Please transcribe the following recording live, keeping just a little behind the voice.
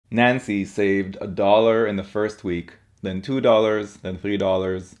Nancy saved $1 in the first week, then $2, then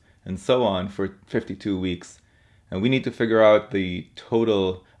 $3, and so on for 52 weeks. And we need to figure out the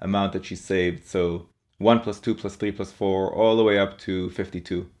total amount that she saved. So 1 plus 2 plus 3 plus 4, all the way up to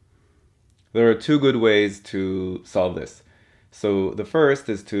 52. There are two good ways to solve this. So the first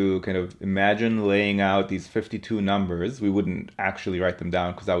is to kind of imagine laying out these 52 numbers. We wouldn't actually write them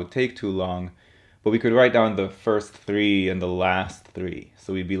down because that would take too long. But we could write down the first 3 and the last 3.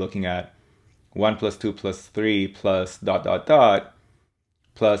 So we'd be looking at 1 plus 2 plus 3 plus ...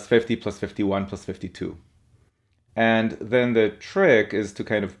 plus 50 plus 51 plus 52. And then the trick is to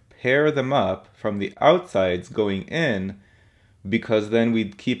kind of pair them up from the outsides going in, because then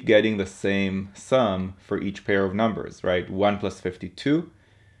we'd keep getting the same sum for each pair of numbers, right? 1 plus 52,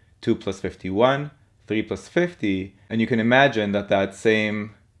 2 plus 51, 3 plus 50. And you can imagine that that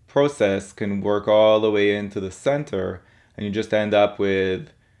same process can work all the way into the center, and you just end up with,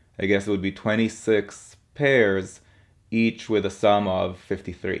 I guess it would be 26 pairs, each with a sum of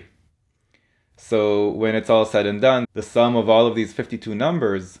 53. So when it's all said and done, the sum of all of these 52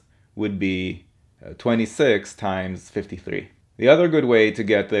 numbers would be 26 times 53. The other good way to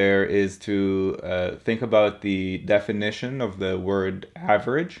get there is to think about the definition of the word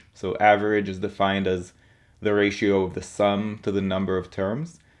average. So average is defined as the ratio of the sum to the number of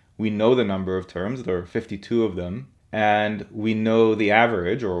terms. We know the number of terms, there are 52 of them, and we know the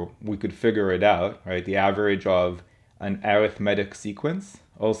average, or we could figure it out, right? The average of an arithmetic sequence,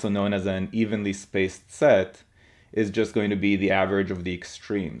 also known as an evenly spaced set, is just going to be the average of the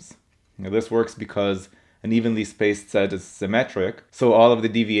extremes. Now, this works because an evenly spaced set is symmetric, so all of the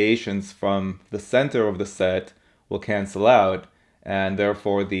deviations from the center of the set will cancel out, and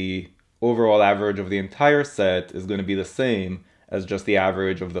therefore the overall average of the entire set is going to be the same as just the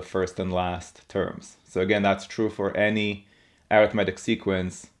average of the first and last terms. So again, that's true for any arithmetic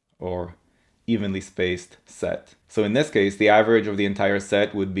sequence or evenly spaced set. So in this case, the average of the entire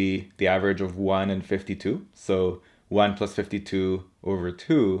set would be the average of 1 and 52. So 1 plus 52 over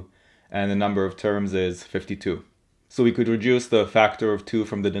 2, and the number of terms is 52. So we could reduce the factor of 2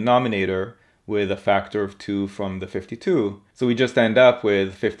 from the denominator with a factor of 2 from the 52. So we just end up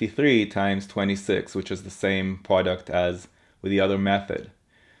with 53 times 26, which is the same product as with the other method.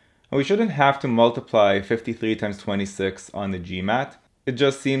 And we shouldn't have to multiply 53 times 26 on the GMAT. It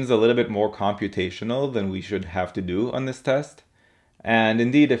just seems a little bit more computational than we should have to do on this test. And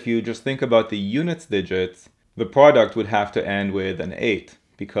indeed, if you just think about the units digits, the product would have to end with an 8,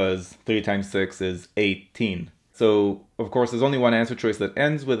 because 3 times 6 is 18. So, of course, there's only one answer choice that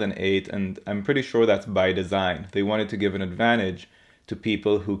ends with an 8, and I'm pretty sure that's by design. They wanted to give an advantage to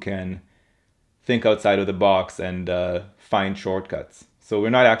people who can think outside of the box and find shortcuts. So we're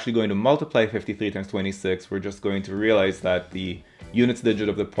not actually going to multiply 53 times 26, we're just going to realize that the units digit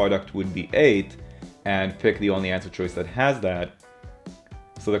of the product would be 8 and pick the only answer choice that has that.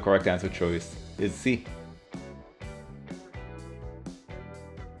 So the correct answer choice is C.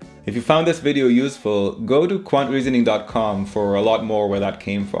 If you found this video useful, go to quantreasoning.com for a lot more where that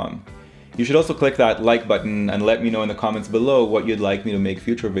came from. You should also click that like button and let me know in the comments below what you'd like me to make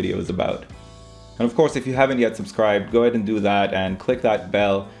future videos about. And of course, if you haven't yet subscribed, go ahead and do that and click that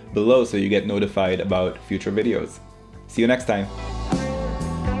bell below so you get notified about future videos. See you next time.